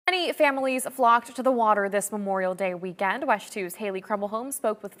Many families flocked to the water this Memorial Day weekend. WESH 2's Haley Krummelholm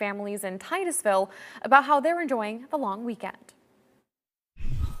spoke with families in Titusville about how they're enjoying the long weekend.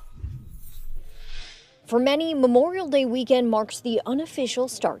 For many, Memorial Day weekend marks the unofficial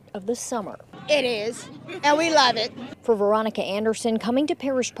start of the summer. It is, and we love it. For Veronica Anderson, coming to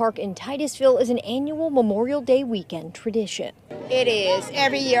Parish Park in Titusville is an annual Memorial Day weekend tradition. It is.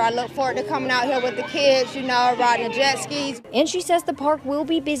 Every year I look forward to coming out here with the kids, you know, riding the jet skis. And she says the park will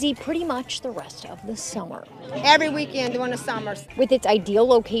be busy pretty much the rest of the summer. Every weekend during the summers. With its ideal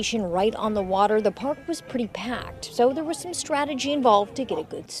location right on the water, the park was pretty packed, so there was some strategy involved to get a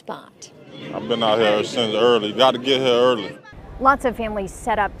good spot. I've been out here since early. Got to get here early. Lots of families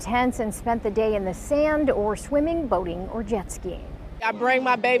set up tents and spent the day in the sand or swimming, boating, or jet skiing. I bring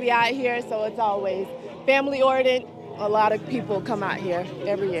my baby out here, so it's always family-oriented. A lot of people come out here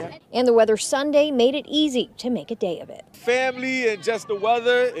every year. And the weather Sunday made it easy to make a day of it. Family and just the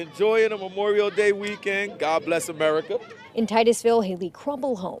weather, enjoying a Memorial Day weekend. God bless America. In Titusville, Haley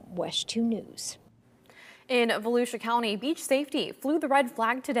Krummelholm, WESH 2 News. In Volusia County, beach safety flew the red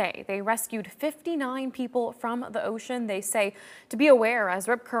flag today. They rescued 59 people from the ocean. They say to be aware as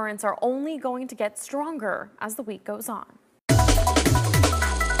rip currents are only going to get stronger as the week goes on.